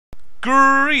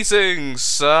Greetings,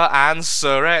 sir and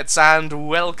sirettes, and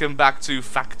welcome back to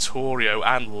Factorio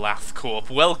and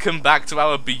LaughCorp. Welcome back to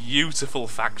our beautiful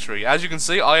factory. As you can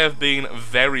see, I have been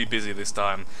very busy this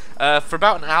time. For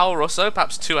about an hour or so,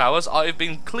 perhaps 2 hours, I've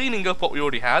been cleaning up what we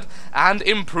already had and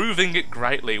improving it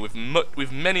greatly with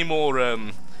many more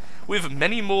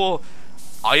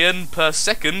iron per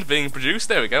second being produced.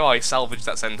 There we go. I salvaged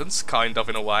that sentence, kind of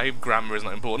in a way. Grammar is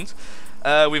not important.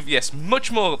 With yes,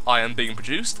 much more iron being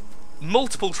produced.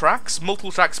 Multiple tracks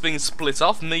being split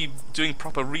off, me doing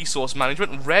proper resource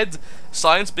management, red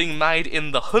science being made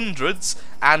in the hundreds,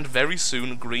 and very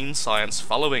soon green science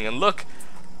following. And look,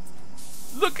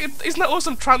 isn't that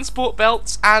awesome? Transport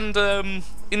belts and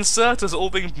inserters all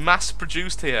being mass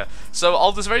produced here. So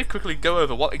I'll just very quickly go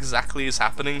over what exactly is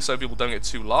happening so people don't get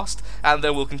too lost, and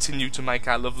then we'll continue to make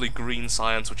our lovely green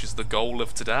science, which is the goal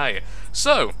of today.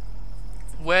 So,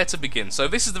 where to begin? So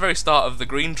this is the very start of the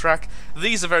green track.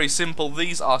 These are very simple.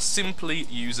 These are simply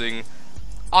using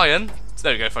iron.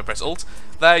 There we go, if I press Alt.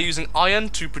 They're using iron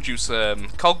to produce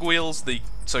cogwheels,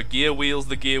 so gear wheels.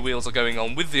 The gear wheels are going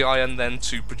on with the iron then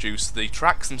to produce the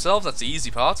tracks themselves. That's the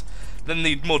easy part. Then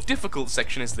the more difficult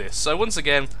section is this. So once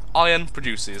again, iron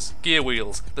produces gear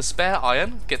wheels. The spare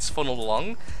iron gets funneled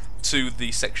along to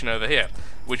the section over here,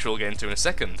 which we'll get into in a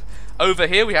second. Over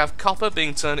here we have copper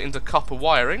being turned into copper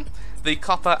wiring. The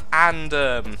copper and,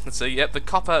 the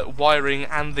copper wiring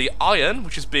and the iron,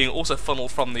 which is being also funneled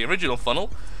from the original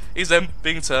funnel, is then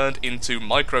being turned into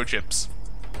microchips,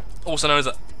 also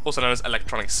known as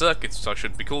electronic circuits, so I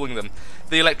should be calling them.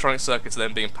 The electronic circuits are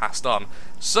then being passed on.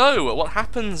 So, what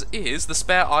happens is, the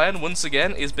spare iron, once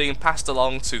again, is being passed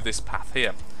along to this path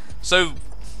here. So,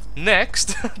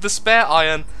 next, the spare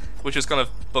iron, which is kind of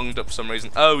bunged up for some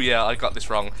reason. Oh yeah, I got this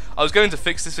wrong. I was going to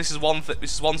fix this. This is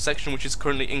one section which is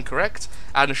currently incorrect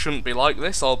and shouldn't be like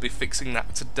this. I'll be fixing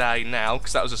that today now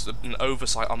because that was just an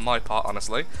oversight on my part,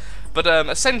 honestly. But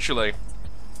essentially,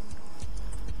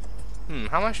 how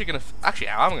am I actually gonna?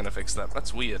 How am I gonna fix that?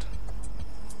 That's weird.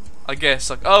 I guess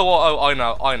like I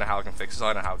know how I can fix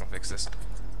this.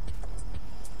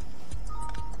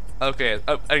 Okay,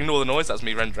 ignore the noise. That's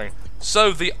me rendering.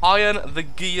 So the iron, the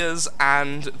gears,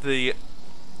 and the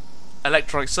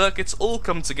electronic circuits all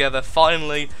come together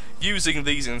finally using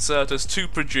these inserters to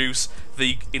produce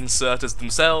the inserters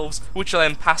themselves, which are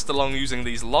then passed along using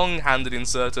these long-handed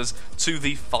inserters to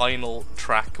the final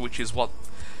track, which is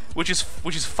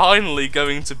finally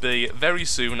going to be very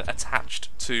soon attached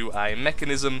to a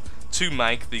mechanism to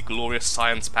make the glorious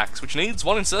science packs, which needs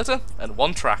one inserter and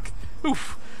one track.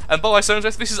 Oof. And by so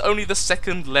much, this is only the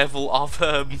second level of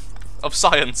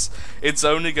science. It's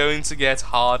only going to get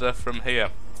harder from here.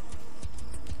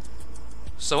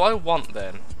 So what I want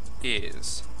then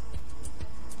is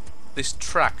this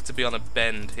track to be on a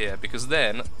bend here, because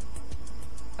then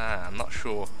I'm not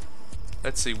sure.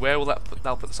 Let's see, where will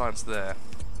that'll put the science there.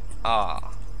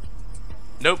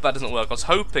 Nope, that doesn't work. I was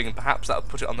hoping perhaps that would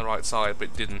put it on the right side, but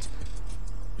it didn't.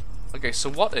 Okay, so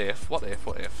what if?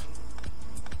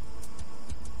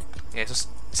 Yeah, just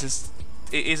since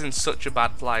it is in such a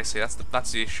bad place here,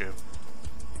 that's the issue.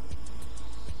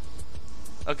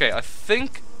 Okay, I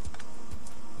think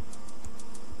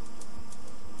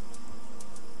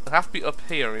it'll have to be up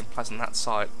here in place on that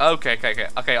side. Okay,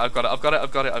 I've got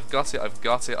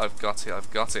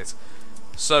it.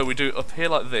 So we do it up here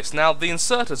like this. Now the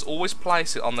inserters always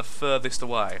place it on the furthest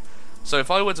away. So if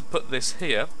I were to put this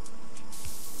here,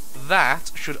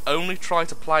 that should only try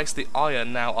to place the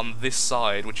iron now on this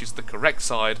side, which is the correct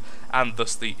side, and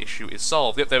thus the issue is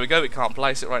solved. Yep, there we go, it can't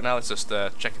place it right now. Let's just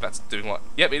check if that's doing what.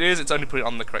 Yep, it is, it's only put it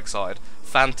on the correct side.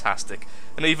 Fantastic.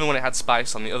 And even when it had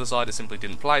space on the other side, it simply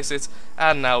didn't place it,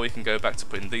 and now we can go back to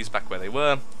putting these back where they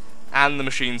were, and the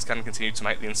machines can continue to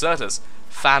make the inserters.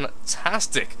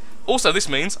 Fantastic. Also, this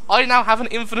means I now have an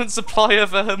infinite supply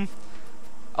of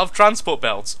transport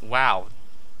belts. Wow.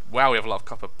 Wow, we have a lot of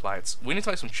copper plates. We need to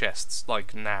make some chests,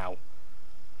 like, now.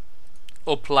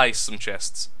 Or place some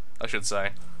chests, I should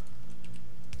say.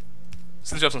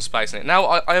 Since we have some space in it.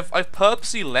 Now, I've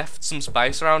purposely left some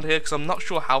space around here, because I'm not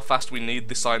sure how fast we need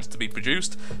this science to be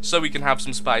produced, so we can have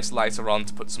some space later on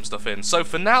to put some stuff in. So,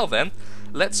 for now then,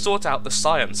 let's sort out the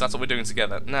science. That's what we're doing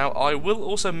together. Now, I will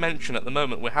also mention at the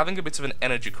moment, we're having a bit of an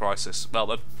energy crisis.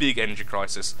 Well, a big energy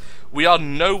crisis. We are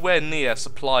nowhere near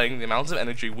supplying the amount of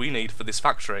energy we need for this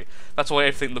factory. That's why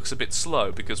everything looks a bit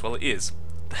slow, because, well, it is.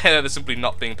 They're simply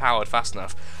not being powered fast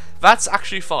enough. That's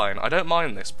actually fine. I don't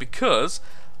mind this, because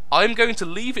I'm going to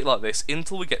leave it like this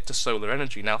until we get to solar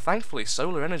energy. Now, thankfully,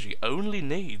 solar energy only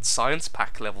needs science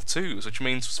pack level 2s, which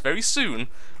means very soon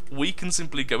we can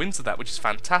simply go into that, which is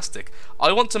fantastic.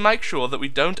 I want to make sure that we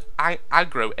don't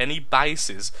aggro any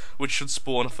bases which should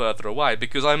spawn further away,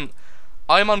 because I'm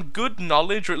on good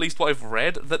knowledge, or at least what I've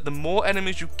read, that the more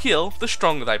enemies you kill, the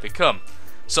stronger they become.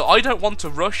 So I don't want to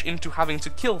rush into having to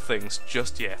kill things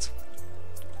just yet.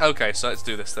 Okay, so let's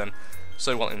do this then.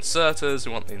 So we want inserters,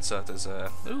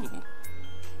 ooh.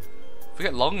 If we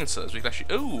get long inserters, we can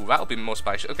actually, ooh, that'll be more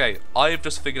spacious. Okay, I've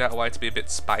just figured out a way to be a bit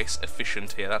space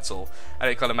efficient here, that's all. And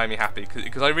it kind of made me happy,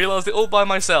 because I realised it all by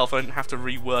myself, I didn't have to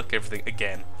rework everything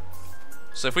again.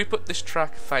 So if we put this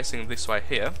track facing this way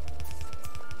here,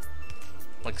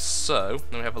 like so,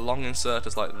 then we have a long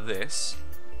inserters like this.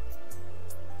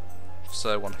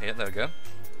 So one here, there we go.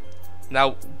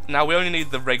 Now we only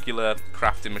need the regular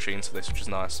crafting machines for this, which is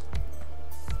nice.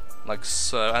 Like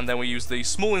so, and then we use the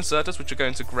small inserters, which are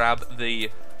going to grab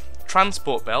the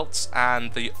transport belts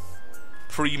and the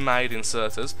pre-made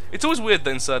inserters. It's always weird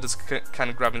that inserters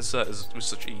can grab inserters with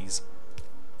such ease.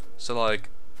 So like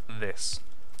this.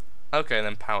 Okay, and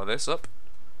then power this up.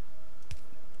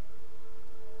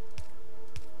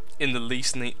 In the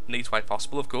least neat way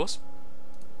possible, of course.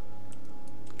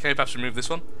 Okay, perhaps remove this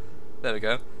one. There we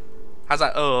go. How's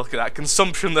that? Oh, look at that.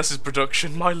 Consumption versus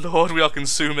production. My lord, we are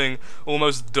consuming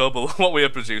almost double what we are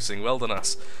producing. Well done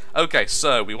us. Okay,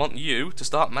 so we want you to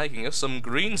start making us some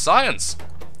green science.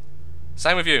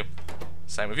 Same with you.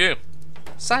 Same with you.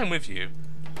 Same with you.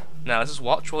 Now, let's just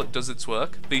watch while it does its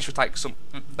work. These should take some...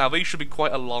 Now, these should be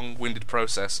quite a long-winded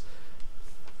process.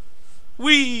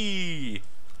 Whee!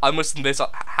 I must admit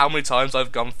how many times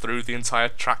I've gone through the entire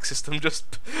track system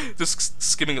just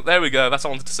skimming it. There we go, that's what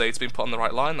I wanted to say. It's been put on the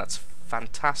right line, that's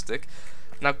fantastic.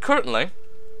 Now currently,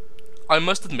 I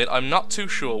must admit I'm not too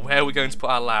sure where we're going to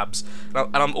put our labs. Now,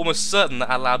 and I'm almost certain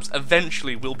that our labs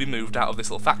eventually will be moved out of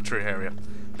this little factory area.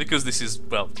 Because this is,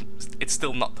 well, it's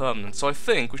still not permanent. So I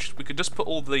think we could just put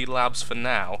all the labs for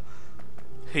now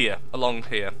here, along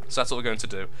here. So that's what we're going to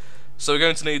do. So we're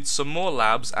going to need some more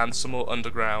labs and some more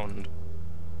underground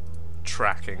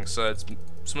tracking. So it's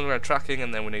some underground tracking,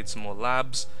 and then we need some more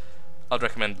labs. I'd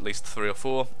recommend at least 3 or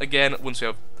 4. Again, once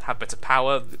we have better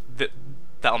power,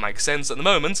 that'll make sense. At the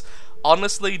moment,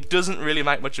 honestly, doesn't really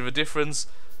make much of a difference.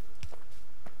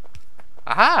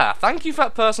 Aha! Thank you for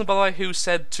that person, by the way, who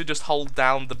said to just hold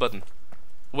down the button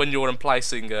when you're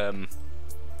placing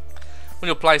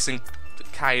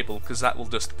cable, because that will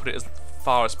just put it as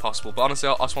far as possible. But honestly,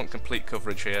 I just want complete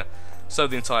coverage here. So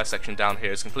the entire section down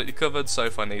here is completely covered, so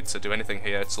if I need to do anything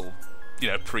here, it's all, you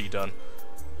know, pre-done.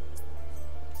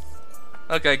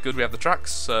 Okay, good, we have the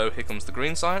tracks, so here comes the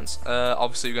green science.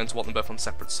 Obviously you're going to want them both on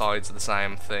separate sides of the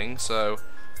same thing, so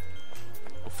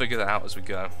we'll figure that out as we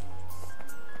go.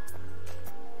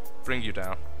 Bring you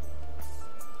down.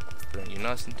 Bring you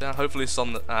nice and down. Hopefully it's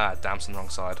on the... Ah, damn, it's on the wrong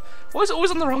side. Why is it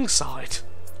always on the wrong side?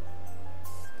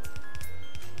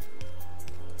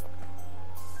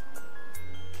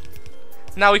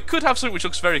 Now, we could have something which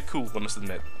looks very cool, I must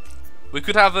admit. We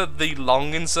could have the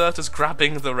long inserters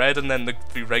grabbing the red and then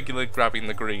the regular grabbing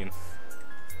the green.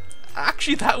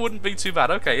 Actually, that wouldn't be too bad.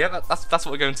 Okay, yeah, that's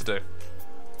what we're going to do.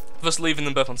 Just leaving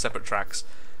them both on separate tracks.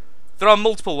 There are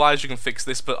multiple ways you can fix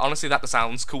this, but honestly, that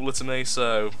sounds cooler to me,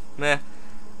 so, meh.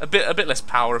 A bit less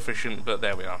power efficient, but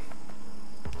there we are.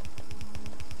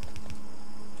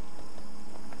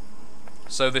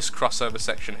 So this crossover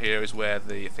section here is where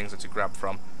the things are to grab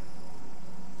from.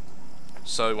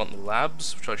 So we want the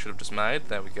labs, which I should have just made.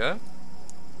 There we go.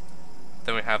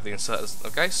 Then we have the inserters.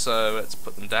 Okay, so let's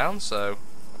put them down. So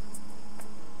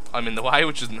I'm in the way,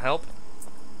 which doesn't help.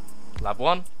 Lab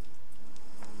 1,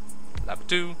 Lab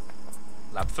 2,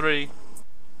 Lab 3, and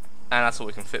that's all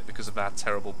we can fit because of our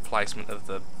terrible placement of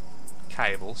the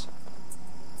cables.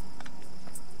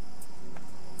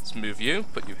 Let's move you,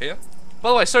 put you here. By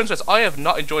the way, so interesting, I have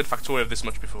not enjoyed Factorio this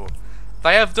much before.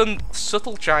 They have done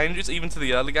subtle changes even to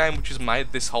the early game, which has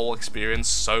made this whole experience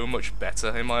so much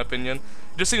better, in my opinion.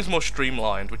 It just seems more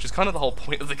streamlined, which is kind of the whole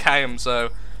point of the game, so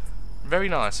very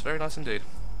nice indeed.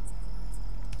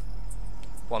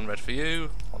 One red for you,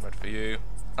 one red for you.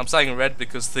 I'm saying red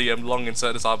because the long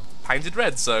inserters are painted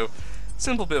red, so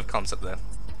simple bit of concept there.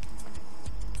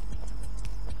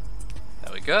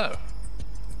 There we go.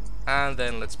 And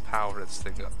then let's power this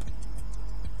thing up.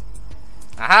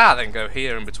 Aha! Then go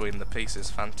here in between the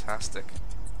pieces. Fantastic.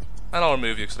 And I'll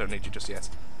remove you because I don't need you just yet.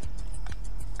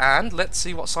 And let's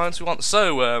see what science we want.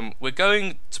 So, we're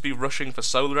going to be rushing for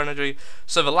solar energy.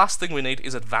 So the last thing we need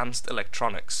is advanced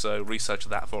electronics. So research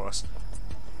that for us.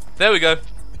 There we go.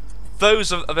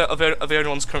 Those are the only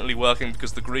ones currently working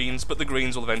because the greens, but the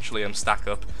greens will eventually stack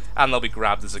up and they'll be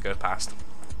grabbed as they go past.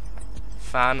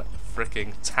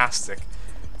 Fan-fricking-tastic.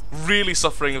 Really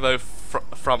suffering though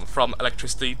from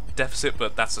electricity deficit,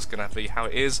 but that's just gonna be how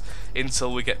it is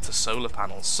until we get to solar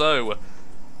panels. So,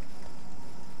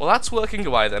 well, that's working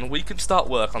away. Then we can start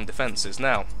work on defences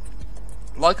now.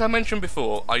 Like I mentioned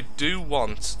before, I do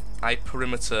want a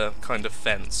perimeter kind of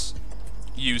fence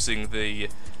using the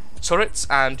turrets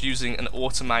and using an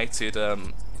automated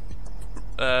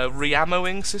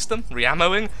re-ammoing system.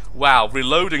 Re-ammoing? Wow,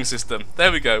 reloading system.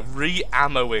 There we go.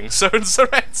 Re-ammoing. So and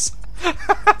turrets.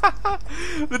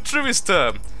 The truest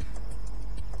term.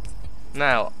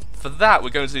 Now, for that we're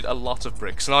going to need a lot of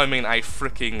bricks, and I mean a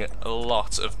freaking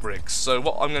lot of bricks. So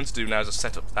what I'm going to do now is just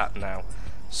set up that now.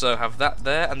 So have that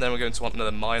there, and then we're going to want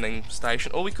another mining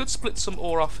station, or we could split some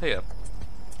ore off here.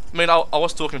 I mean, I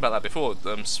was talking about that before,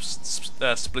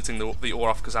 splitting the ore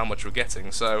off because how much we're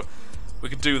getting, so we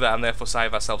could do that and therefore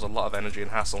save ourselves a lot of energy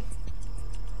and hassle.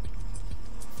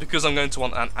 Because I'm going to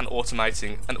want an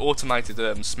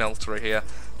automated smelter here,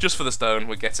 just for the stone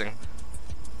we're getting.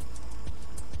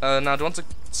 Now, do I want to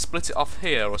split it off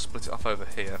here or split it off over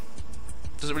here?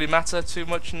 Does it really matter too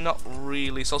much? Not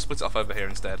really, so I'll split it off over here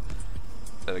instead.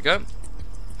 There we go.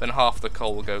 Then half the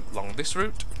coal will go along this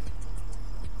route.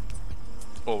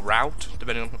 Or route,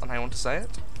 depending on how you want to say it.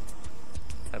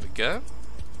 There we go.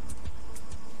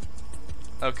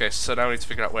 Okay, so now we need to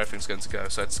figure out where everything's going to go.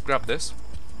 So let's grab this.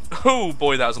 Oh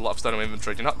boy, that was a lot of stone in my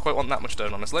inventory. Do not quite want that much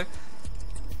stone, honestly.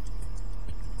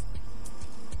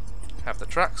 Have the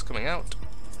tracks coming out.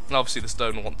 And obviously the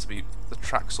stone will want to be... the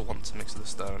tracks will want to mix with the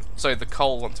stone. Sorry, the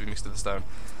coal will want to be mixed with the stone.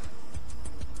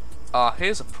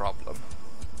 Here's a problem.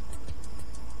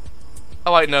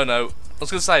 Oh wait, no. I was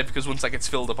going to say, because once that gets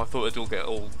filled up, I thought it'd all get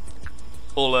all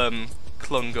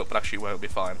clung up, but actually it won't be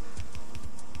fine.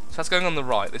 So that's going on the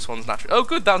right. This one's natural. Oh,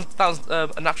 good. That was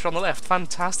a natural on the left.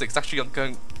 Fantastic. It's actually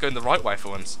going the right way for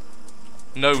once.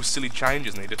 No silly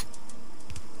changes needed.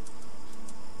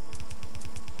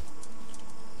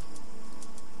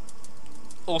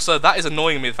 Also, that is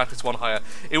annoying me. The fact it's one higher.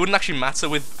 It wouldn't actually matter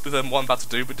with what I'm about to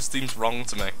do, but it just seems wrong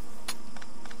to me.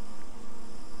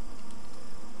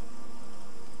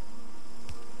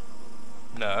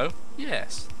 No.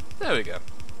 Yes. There we go.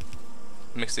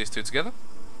 Mix these two together.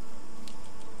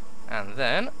 And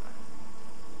then,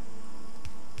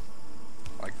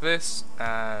 like this,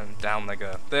 and down they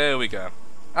go. There we go.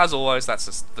 As always, that's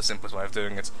just the simplest way of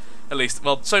doing it. At least,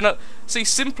 well, so no, see,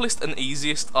 simplest and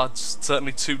easiest are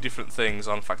certainly two different things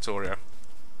on Factorio.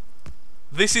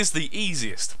 This is the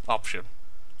easiest option.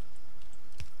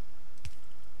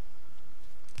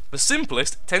 The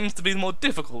simplest tends to be the more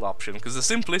difficult option, because the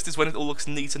simplest is when it all looks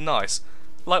neat and nice.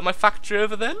 Like my factory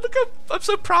over there. Look, I'm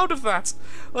so proud of that.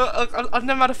 I've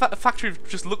never had a factory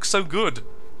just look so good.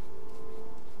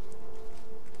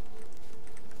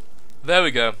 There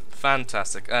we go.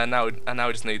 Fantastic. Now we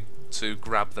just need to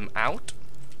grab them out,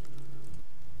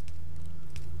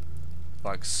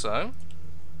 like so.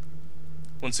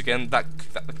 Once again, that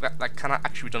can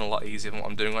actually be done a lot easier than what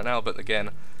I'm doing right now. But again,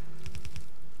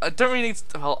 I don't really need.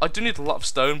 Well, I do need a lot of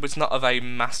stone, but it's not of a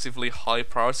massively high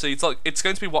priority. It's like it's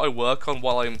going to be what I work on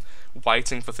while I'm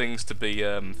waiting for things to be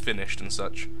finished and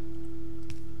such.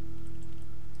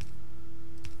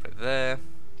 Right there.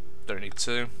 Don't need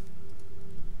two.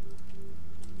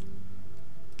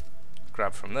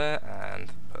 Grab from there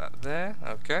and put that there.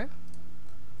 Okay.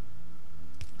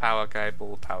 Power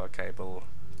cable, power cable,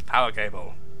 power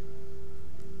cable.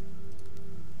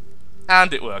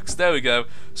 And it works. There we go.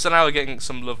 So now we're getting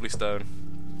some lovely stone.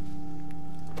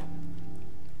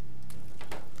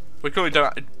 We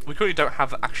currently don't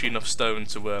have actually enough stone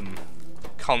to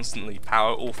constantly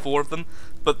power all four of them,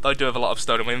 but I do have a lot of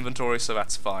stone in my inventory, so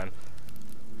that's fine.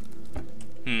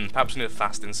 Perhaps we need a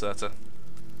fast inserter.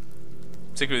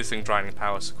 Particularly this thing draining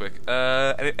power so quick.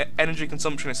 Energy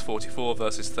consumption is 44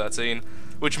 versus 13,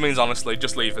 which means honestly,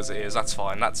 just leave as it is. That's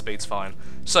fine. That speed's fine.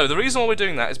 So the reason why we're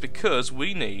doing that is because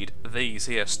we need these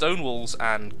here, stone walls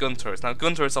and gun turrets. Now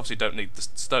gun turrets obviously don't need the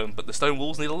stone, but the stone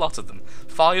walls need a lot of them.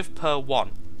 5 per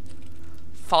one.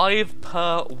 5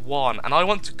 per one, and I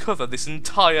want to cover this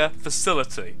entire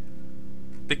facility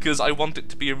because I want it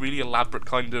to be a really elaborate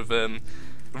kind of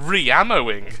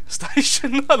re-ammoing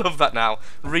station. I love that now.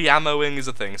 Re-ammoing is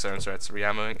a thing, so it's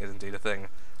re-ammoing is indeed a thing.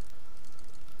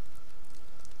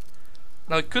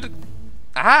 Now it could...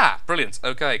 Ah! Brilliant.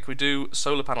 Okay, can we do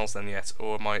solar panels then yet?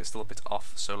 Or am I still a bit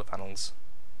off solar panels?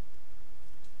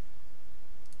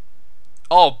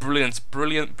 Oh, brilliant,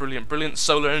 brilliant, brilliant, brilliant.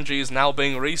 Solar energy is now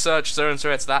being researched, so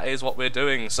that is what we're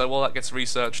doing. So while that gets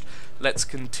researched, let's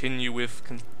continue with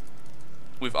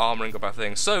armouring up our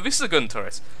things. So this is a gun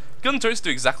turret. Gun turrets do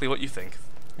exactly what you think.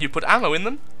 You put ammo in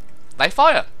them, they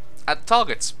fire at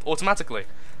targets automatically.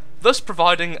 thus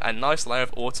providing a nice layer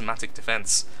of automatic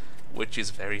defense, which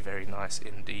is very, very nice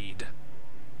indeed.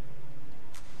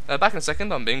 Back in a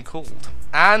second, I'm being called.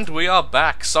 And we are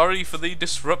back. Sorry for the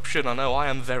disruption. I know I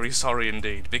am very sorry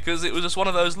indeed, because it was just one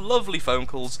of those lovely phone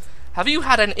calls. Have you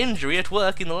had an injury at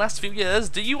work in the last few years?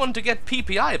 Do you want to get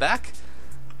PPI back?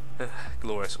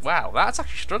 Glorious. Wow, that's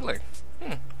actually struggling.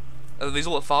 Are these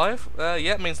all at 5?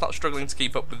 Yeah, it means not struggling to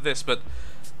keep up with this, but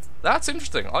that's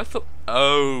interesting. I thought...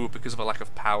 Oh, because of a lack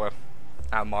of power.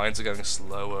 Our minds are going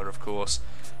slower, of course.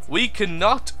 We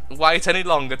cannot wait any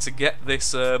longer to get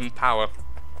this power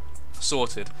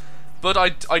sorted. But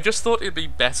I just thought it'd be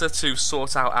better to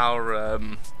sort out our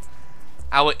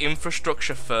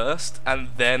infrastructure first, and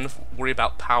then worry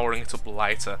about powering it up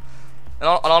later.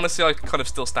 And honestly, I kind of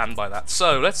still stand by that.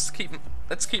 So let's keep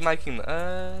making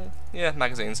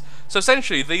magazines. So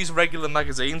essentially, these regular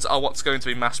magazines are what's going to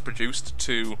be mass produced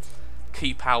to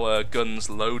keep our guns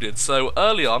loaded. So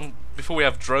early on, before we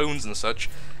have drones and such,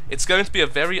 it's going to be a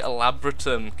very elaborate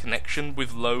connection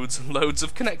with loads and loads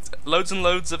of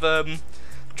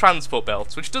transport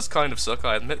belts, which does kind of suck,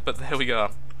 I admit, but there we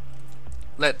go.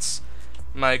 Let's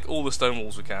make all the stone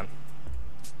walls we can.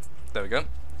 There we go.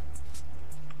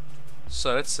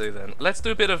 So let's see then. Let's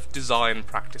do a bit of design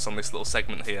practice on this little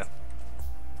segment here.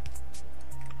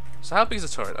 So how big is the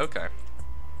turret? Okay.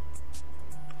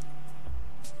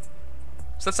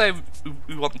 So let's say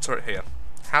we want the turret here.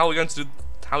 How are we going to do?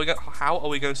 How are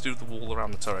we going to do the wall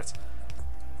around the turret?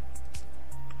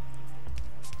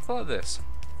 Like this.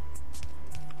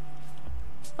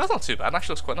 That's not too bad. It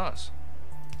actually looks quite nice.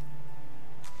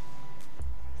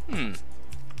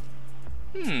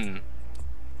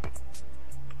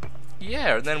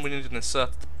 Yeah, and then we need an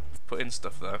insert to put in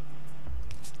stuff though.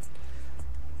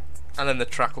 And then the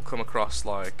track will come across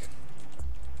like...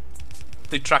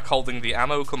 The track holding the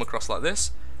ammo will come across like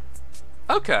this.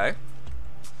 Okay.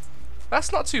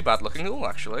 That's not too bad looking at all,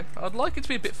 actually. I'd like it to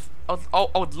be a bit... I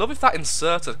would love if that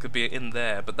inserter could be in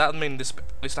there, but that would mean this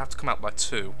at least have to come out by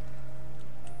 2.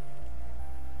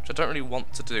 Which I don't really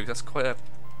want to do, that's quite a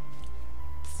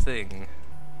thing.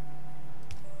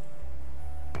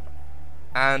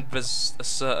 And there's a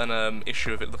certain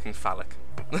issue of it looking phallic.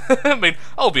 I mean,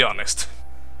 I'll be honest.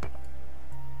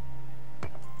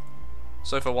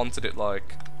 So if I wanted it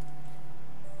like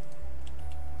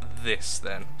this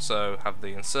then, so have the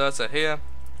inserter here,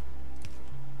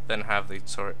 then have the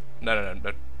turret. No.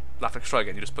 Let's try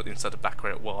again. You just put the inserter back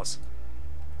where it was.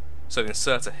 So the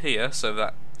inserter here, so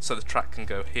the track can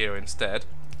go here instead.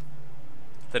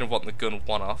 Then we want the gun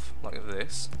one off like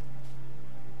this.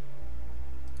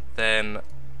 Then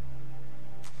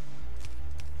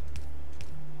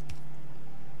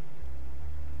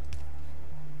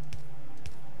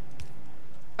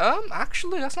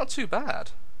actually that's not too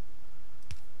bad.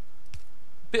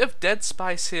 Bit of dead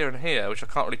space here and here, which I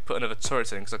can't really put another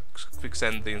turret in because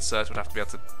then the insert would have to be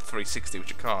able to 360,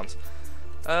 which it can't.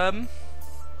 I'm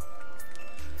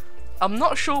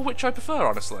not sure which I prefer,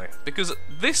 honestly, because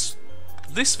this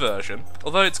version,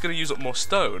 although it's going to use up more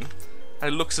stone,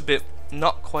 and it looks a bit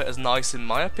not quite as nice in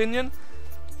my opinion,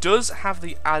 does have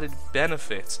the added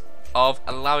benefit of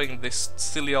allowing this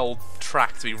silly old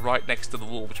track to be right next to the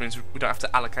wall, which means we don't have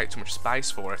to allocate too much space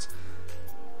for it.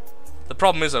 The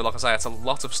problem is though, like I say, it's a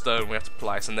lot of stone we have to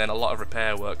place, and then a lot of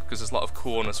repair work because there's a lot of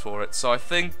corners for it. So I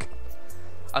think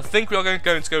we are going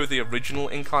to go with the original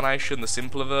incarnation, the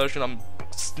simpler version.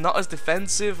 It's not as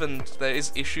defensive, and there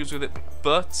is issues with it,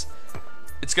 but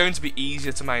it's going to be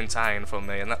easier to maintain for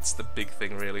me, and that's the big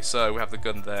thing really. So we have the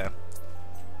gun there,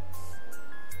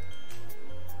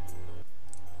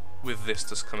 with this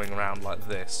just coming around like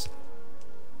this.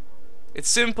 It's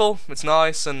simple, it's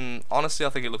nice, and honestly I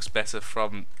think it looks better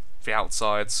from the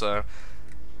outside. So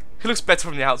it looks better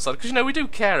from the outside because, you know, we do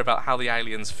care about how the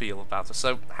aliens feel about us.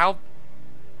 So how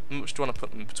much do you want to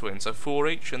put in between? So 4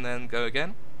 each and then go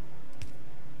again.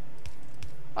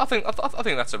 I think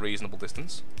that's a reasonable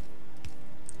distance.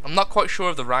 I'm not quite sure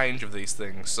of the range of these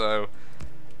things, so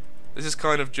this is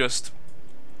kind of just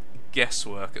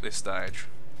guesswork at this stage.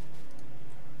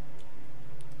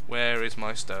 Where is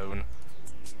my stone?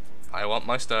 I want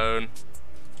my stone.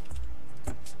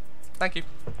 Thank you.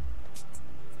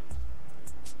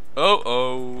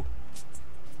 Oh.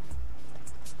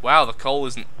 Wow, the coal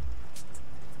isn't...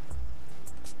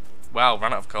 Wow,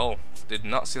 ran out of coal. Did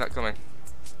not see that coming.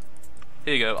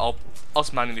 Here you go, I'll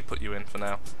just manually put you in for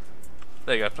now.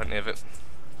 There you go, plenty of it.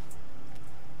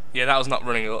 Yeah, that was not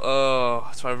running.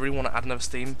 Oh, so I really want to add another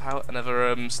steam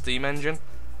steam engine,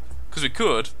 because we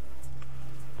could.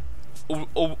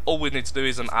 All we need to do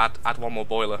is add one more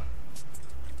boiler.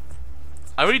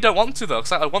 I really don't want to though,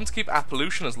 because I want to keep our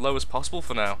pollution as low as possible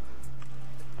for now.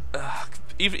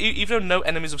 even though no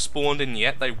enemies have spawned in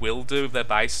yet, they will do. Their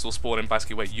bases will spawn in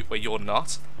basically where you're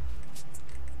not.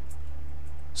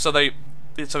 So it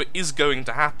is going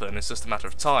to happen. It's just a matter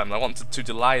of time. And I want to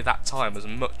delay that time as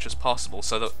much as possible,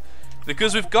 so that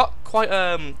because we've got quite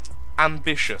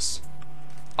ambitious,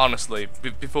 honestly,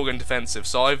 before going defensive.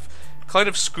 So I've kind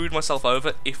of screwed myself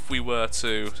over if we were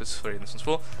to. This is 3 and this one's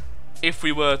 4. If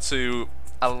we were to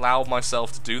allow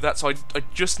myself to do that, so I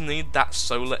just need that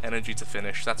solar energy to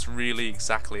finish. That's really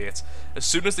exactly it. As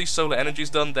soon as the solar energy is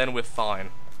done, then we're fine.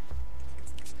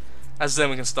 As then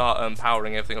we can start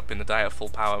powering everything up in the day at full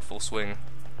power, full swing.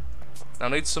 Now I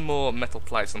need some more metal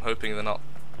plates. I'm hoping they're not.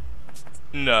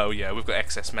 No, yeah, we've got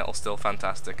excess metal still.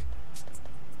 Fantastic.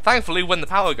 Thankfully, when the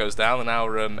power goes down and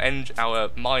our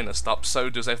miner stops, so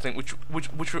does everything which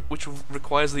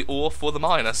requires the ore for the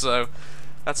miner. So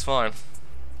that's fine.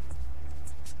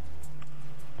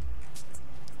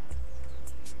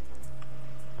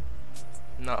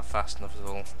 Not fast enough at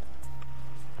all.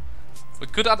 We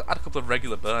could add a couple of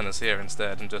regular burners here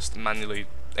instead and just manually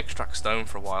extract stone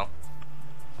for a while.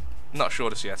 Not sure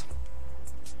just yet.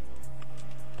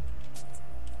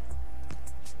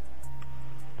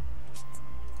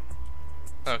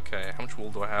 Okay, how much wool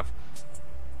do I have?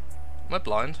 Am I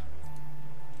blind?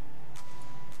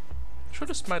 I should have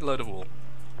just made a load of wool.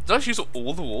 Did I just use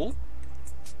all the wool?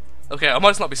 Okay, I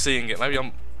might not be seeing it. Maybe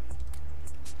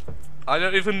I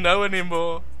don't even know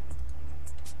anymore.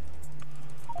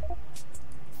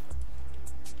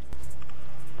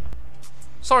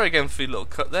 Sorry again for the little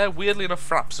cut there. Weirdly enough,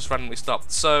 Fraps just randomly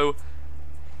stopped. So,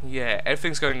 yeah,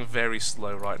 everything's going very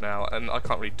slow right now, and I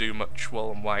can't really do much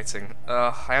while I'm waiting.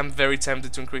 I am very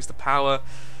tempted to increase the power,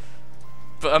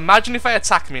 but imagine if they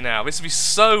attack me now. This would be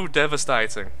so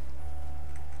devastating.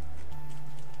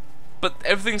 But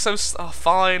everything's so... Oh,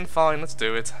 fine, let's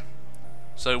do it.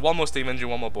 So, 1 more steam engine,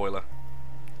 1 more boiler.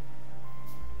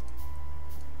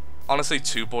 Honestly,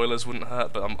 2 boilers wouldn't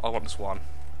hurt, but I want just 1.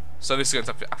 So this is going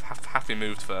to have to be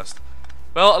moved first.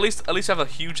 Well, at least have a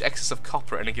huge excess of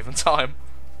copper at any given time.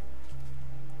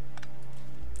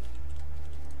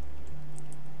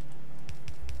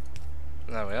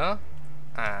 There we are.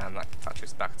 And that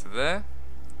attaches back to there.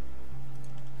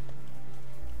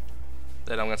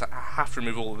 Then I'm going to have to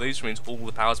remove all of these, which means all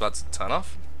the power's about to turn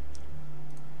off.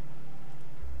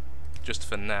 Just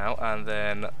for now, and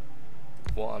then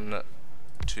 1,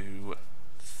 2,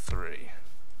 3.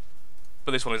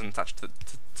 But this one isn't attached to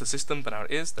the system, but now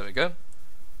it is. There we go.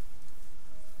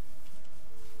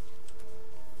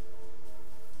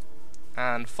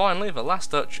 And finally, the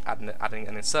last touch, adding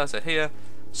an inserter here,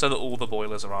 so that all the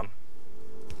boilers are on.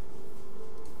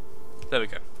 There we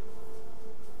go.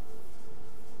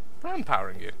 I'm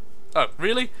powering you. Oh,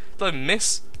 really? Did I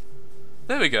miss?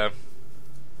 There we go.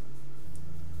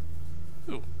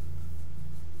 Ooh.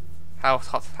 How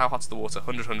hot's the water?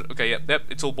 100. Okay, yep,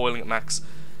 it's all boiling at max.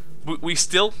 We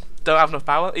still don't have enough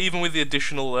power, even with the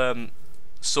additional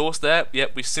source there.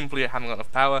 Yep, we simply haven't got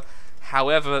enough power.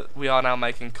 However, we are now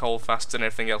making coal fast and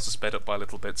everything else is sped up by a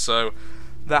little bit. So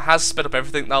that has sped up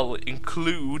everything. That'll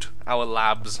include our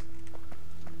labs.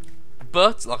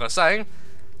 But, like I was saying,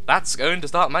 that's going to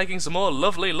start making some more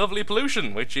lovely, lovely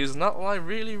pollution, which is not what I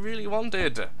really, really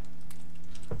wanted.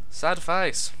 Sad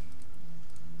face.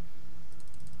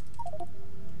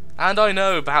 And I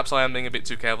know, perhaps I am being a bit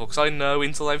too careful, because I know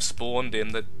until they've spawned in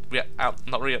that we're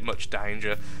not really at much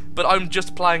danger. But I'm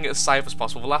just playing it as safe as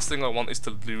possible. The last thing I want is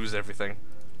to lose everything.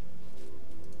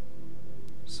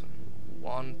 So,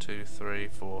 1, 2, 3,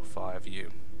 4, 5,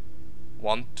 U.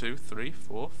 1, 2, 3,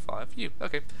 4, 5, U.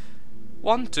 Okay.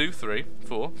 1, 2, 3,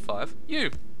 4, 5,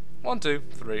 U. 1, 2,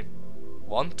 3.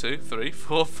 1, 2, 3,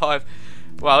 4, 5.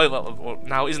 Well,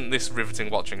 now isn't this riveting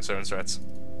watching, Sir and Threats?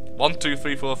 1, 2,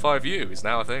 3, 4, 5 U is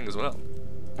now a thing as well.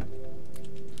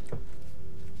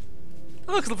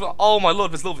 Look, oh my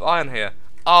lord, there's a little bit of iron here.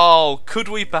 Oh, could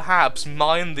we perhaps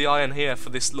mine the iron here for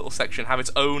this little section, have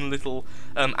its own little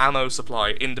ammo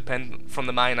supply, independent from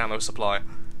the main ammo supply?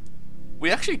 We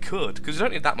actually could, because we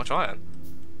don't need that much iron.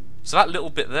 So that little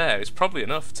bit there is probably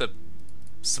enough to,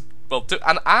 well, do,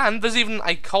 and there's even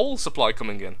a coal supply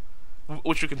coming in,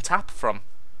 which we can tap from.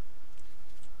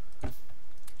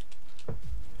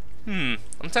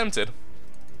 I'm tempted.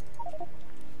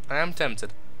 I am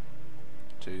tempted.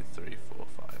 2, 3, 4,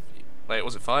 5. Wait,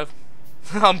 was it 5?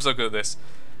 I'm so good at this.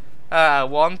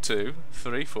 1, 2,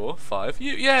 3, 4, 5.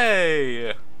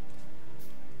 Yay!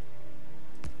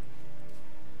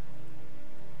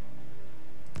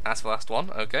 That's the last one.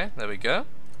 Okay, there we go.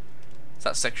 So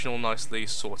that section all nicely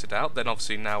sorted out. Then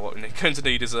obviously now what we're going to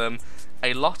need is a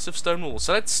lot of stone walls.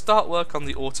 So let's start work on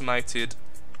the automated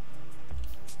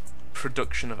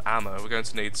production of ammo. We're going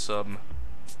to need some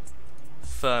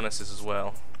furnaces as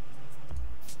well.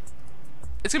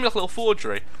 It's going to be like a little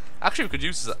forgery. Actually, we could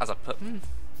use this as a...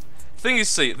 Thing is,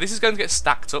 see, this is going to get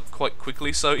stacked up quite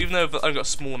quickly, so even though I've only got a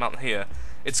small amount here,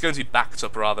 it's going to be backed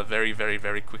up rather very, very,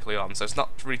 very quickly on, so it's not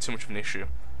really too much of an issue.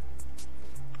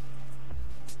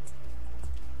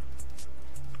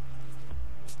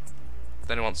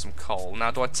 Then I want some coal. Now,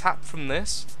 do I tap from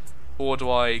this, or do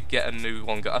I get a new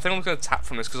one? I think I'm going to tap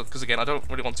from this, because again, I don't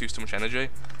really want to use too much energy,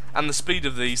 and the speed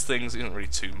of these things isn't really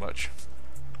too much.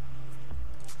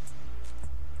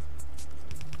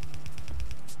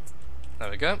 There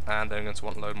we go, and then I'm going to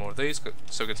want a load more of these,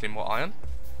 so we're going to need more iron.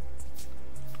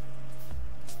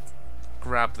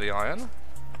 Grab the iron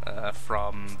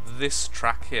from this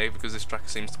track here, because this track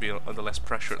seems to be under less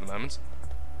pressure at the moment.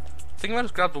 I think I might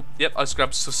have grabbed... Yep, I just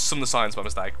grabbed some of the science by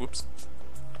mistake, whoops.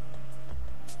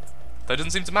 That doesn't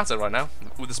seem to matter right now,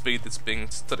 with the speed that's being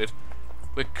studied.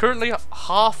 We're currently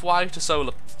halfway to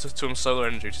solar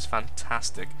energy, which is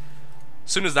fantastic.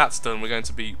 As soon as that's done, we're going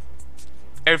to be...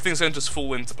 Everything's going to just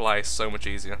fall into place so much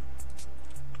easier.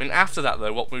 I mean, after that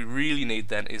though, what we really need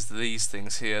then is these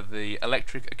things here, the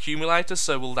electric accumulators,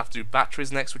 so we'll have to do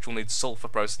batteries next, which will need sulfur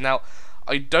processing. Now,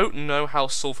 I don't know how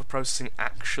sulfur processing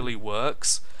actually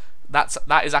works.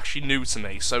 That is actually new to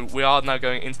me, so we are now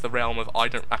going into the realm of I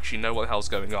don't actually know what the hell's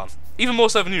going on. Even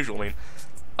more so than usual, I mean.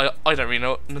 I don't really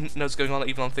know what's going on,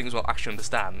 even on things I'll actually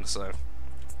understand, so...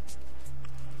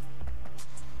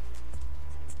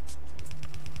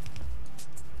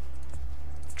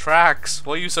 Tracks,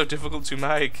 why are you so difficult to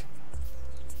make?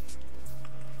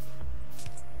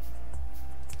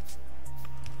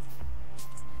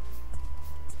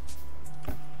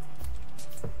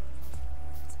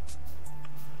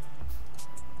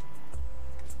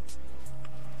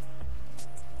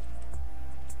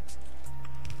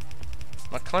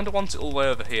 I kind of want it all the way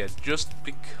over here, just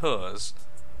because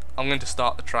I'm going to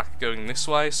start the track going this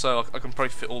way, so I can probably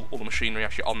fit all the machinery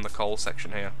actually on the coal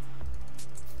section here.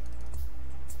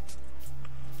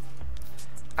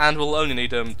 And we'll only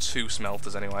need 2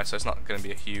 smelters anyway, so it's not going to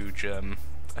be a huge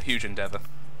endeavour.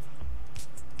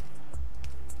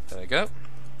 There we go.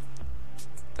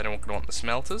 Then I'm going to want the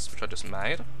smelters, which I just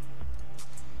made.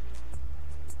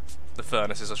 The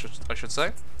furnaces, I should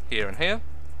say, here and here.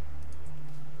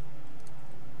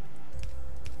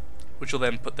 Which will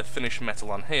then put the finished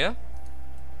metal on here.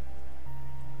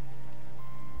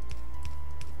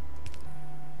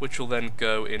 Which will then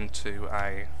go into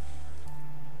a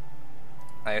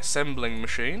assembling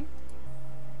machine.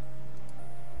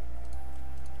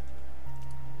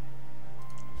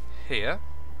 Here.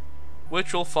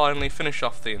 Which will finally finish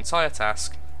off the entire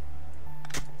task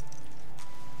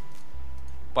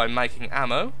by making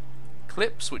ammo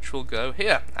clips, which will go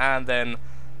here, and then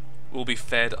will be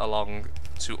fed along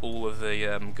to all of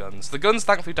the guns. The guns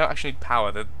thankfully don't actually need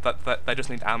power, they just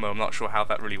need ammo. I'm not sure how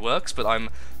that really works, but I'm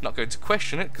not going to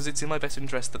question it because it's in my best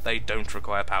interest that they don't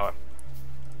require power.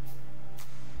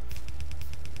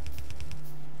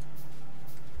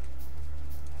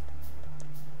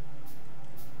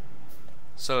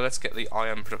 So let's get the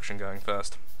iron production going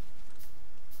first.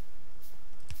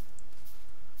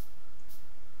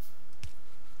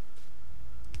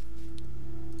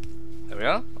 There we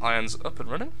are, iron's up and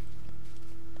running.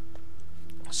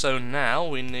 So now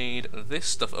we need this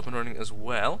stuff up and running as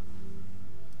well.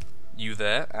 You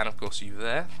there, and of course you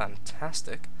there,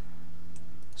 fantastic.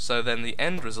 So then the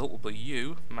end result will be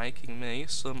you making me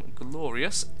some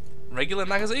glorious regular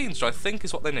magazines, which I think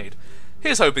is what they need.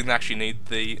 Here's hoping they actually need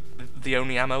the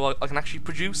only ammo I can actually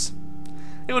produce.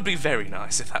 It would be very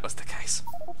nice if that was the case.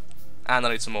 And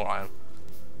I need some more iron.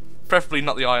 Preferably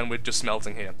not the iron we're just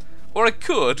smelting here. Or I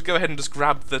could go ahead and just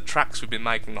grab the tracks we've been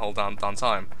making the whole damn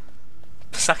time.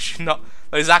 It's actually not...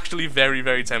 That is actually very,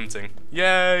 very tempting.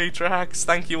 Yay, tracks!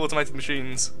 Thank you, automated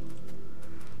machines.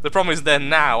 The problem is then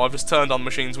now I've just turned on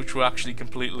machines which were actually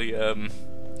completely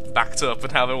backed up,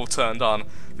 and now they're all turned on.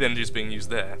 The energy is being used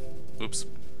there. Oops.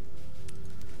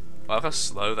 Well, if I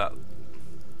slow that...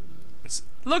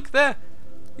 Look there!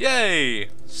 Yay!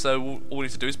 So all we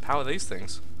need to do is power these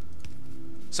things.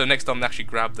 So next time they actually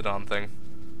grab the darn thing.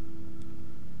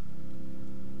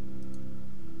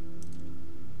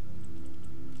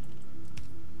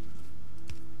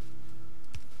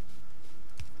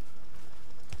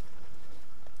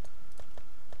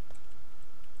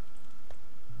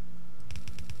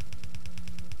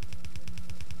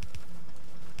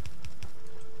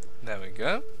 There we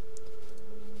go.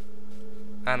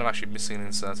 And I'm actually missing an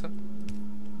inserter.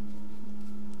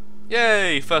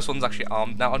 Yay! First one's actually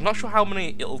armed. Now, I'm not sure how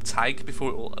many it'll take before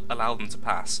it will allow them to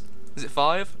pass. Is it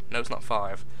 5? No, it's not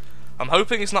 5. I'm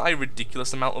hoping it's not a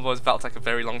ridiculous amount, otherwise that'll take a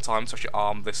very long time to actually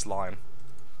arm this line.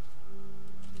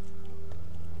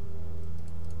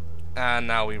 And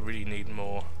now we really need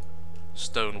more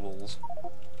stone walls.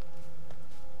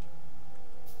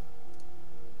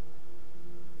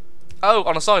 Oh,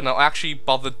 on a side note, I actually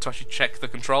bothered to actually check the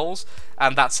controls,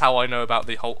 and that's how I know about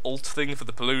the whole alt thing for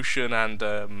the pollution and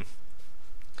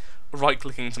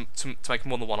right-clicking to make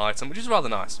more than one item, which is rather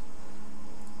nice.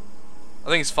 I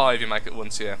think it's 5 you make it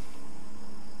once, yeah.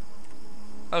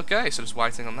 Okay, so just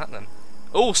waiting on that then.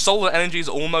 Oh, solar energy is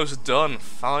almost done.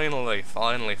 Finally,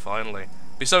 finally, finally.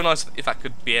 It'd be so nice if that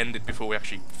could be ended before we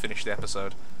actually finish the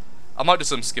episode. I might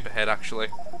just skip ahead, actually.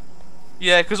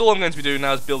 Yeah, because all I'm going to be doing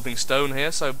now is building stone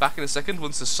here, so back in a second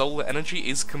once the solar energy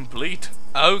is complete.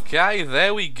 Okay,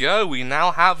 there we go. We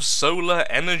now have solar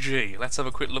energy. Let's have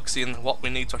a quick look-see in what we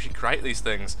need to actually create these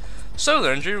things.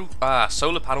 Solar energy,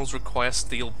 solar panels require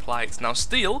steel plates. Now,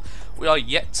 steel, we are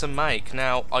yet to make.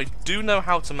 Now, I do know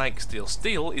how to make steel.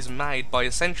 Steel is made by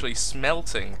essentially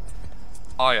smelting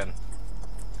iron.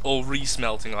 Or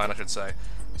re-smelting iron, I should say.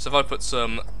 So if I put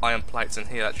some iron plates in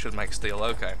here, that should make steel.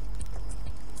 Okay.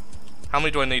 How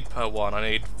many do I need per one? I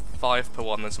need 5 per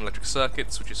one, then some electric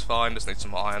circuits, which is fine, just need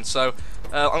some more iron. So,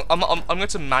 I'm going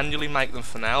to manually make them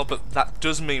for now, but that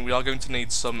does mean we are going to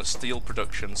need some steel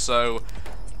production. So,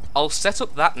 I'll set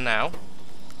up that now.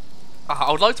 I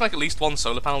would like to make at least one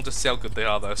solar panel, just to see how good they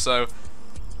are, though. So,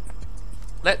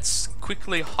 let's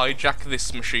quickly hijack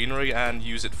this machinery and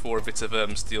use it for a bit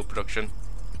of steel production.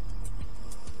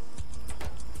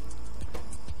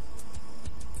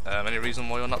 Any reason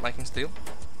why you're not making steel?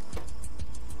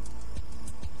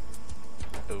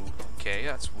 Okay,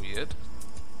 that's weird.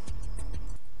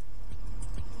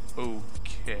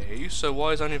 Okay, so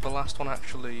why is only the last one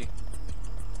actually...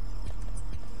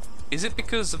 Is it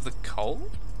because of the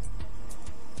coal?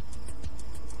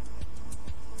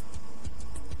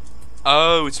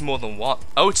 Oh, it's more than one.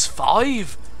 Oh, it's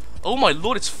 5! Oh my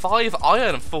lord, it's 5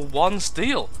 iron for 1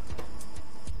 steel!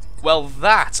 Well,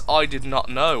 that I did not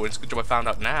know, it's a good job I found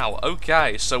out now.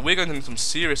 Okay, so we're going to need some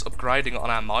serious upgrading on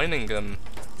our mining,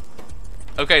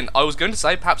 Okay, I was going to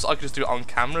say perhaps I could just do it on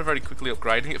camera, very quickly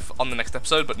upgrading it on the next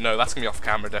episode, but no, that's gonna be off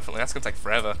camera definitely. That's gonna take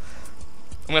forever.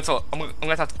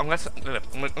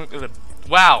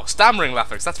 Wow, stammering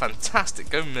laughers. That's fantastic.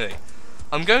 Go me.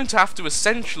 I'm going to have to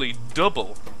essentially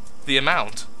double the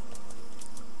amount.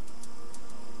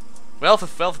 Well,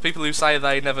 for people who say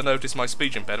they never notice my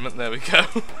speech impediment, there we go.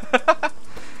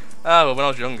 Oh, well, when I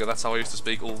was younger, that's how I used to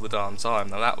speak all the darn time.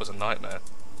 Now that was a nightmare.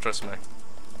 Trust me.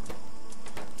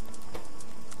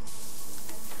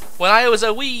 When I was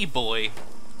a wee boy.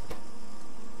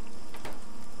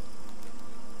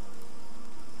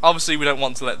 Obviously, we don't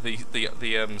want to let the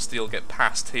steel get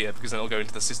past here, because then it'll go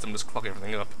into the system and just clog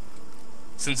everything up.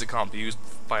 Since it can't be used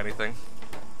by anything.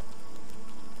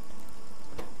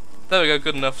 There we go,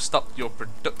 good enough. Stop your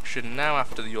production now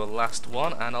after your last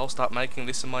one, and I'll start making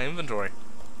this in my inventory.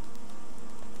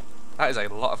 That is a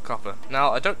lot of copper.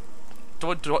 Now, I don't...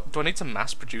 Do I need to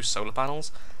mass produce solar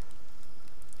panels?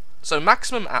 So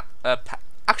maximum,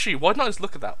 actually, why didn't I just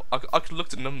look at that? I could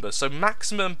look at numbers. So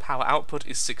maximum power output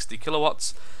is 60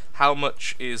 kilowatts. How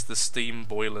much is the steam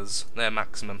boilers? Their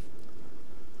maximum.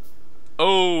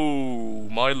 Oh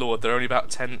my lord, they're only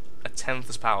about a tenth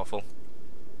as powerful.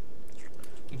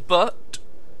 But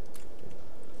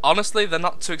honestly, they're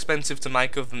not too expensive to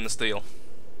make other than the steel.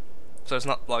 So it's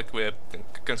not like we're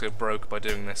going to go broke by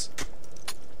doing this.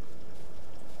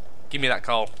 Give me that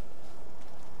coal.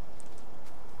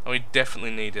 And we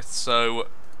definitely need it, so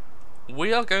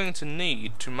we are going to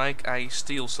need to make a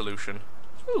steel solution.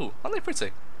 Ooh, aren't they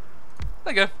pretty?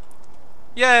 There you go.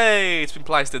 Yay! It's been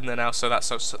placed in there now, so that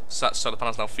solar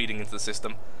panel's now feeding into the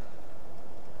system.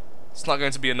 It's not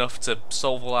going to be enough to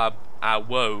solve all our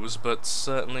woes, but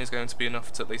certainly is going to be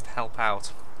enough to at least help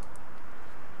out.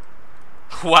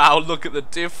 Wow, look at the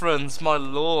difference, my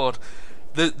lord!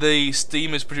 The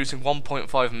steam is producing 1.5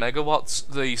 megawatts,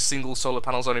 the single solar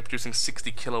panel is only producing 60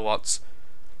 kilowatts.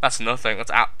 That's nothing,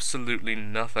 that's absolutely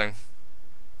nothing.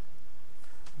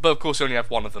 But of course you only have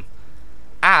one of them.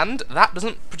 And that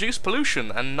doesn't produce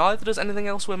pollution, and neither does anything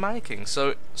else we're making.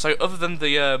 So other than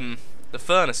the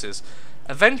furnaces,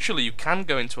 eventually you can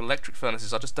go into electric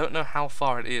furnaces, I just don't know how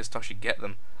far it is to actually get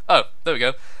them. Oh, there we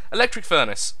go. Electric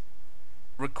furnace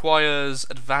requires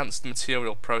advanced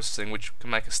material processing, which can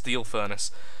make a steel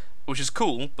furnace, which is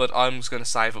cool, but I'm just going to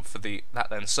save up for that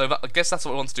then. So I guess that's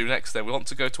what we want to do next then. We want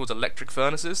to go towards electric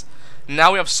furnaces.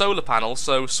 Now we have solar panels,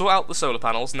 so sort out the solar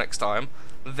panels next time,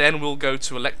 then we'll go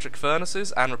to electric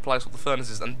furnaces and replace all the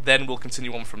furnaces, and then we'll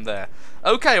continue on from there.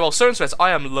 Okay, well, Stress,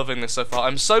 I am loving this so far.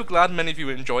 I'm so glad many of you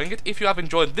are enjoying it. If you have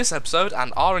enjoyed this episode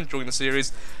and are enjoying the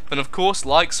series, then of course,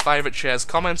 likes, favourites, shares,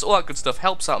 comments, all that good stuff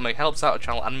helps out me, helps out the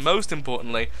channel, and most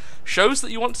importantly, shows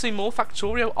that you want to see more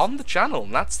Factorio on the channel.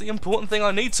 And that's the important thing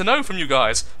I need to know from you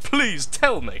guys. Please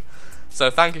tell me. So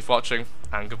thank you for watching,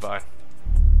 and goodbye.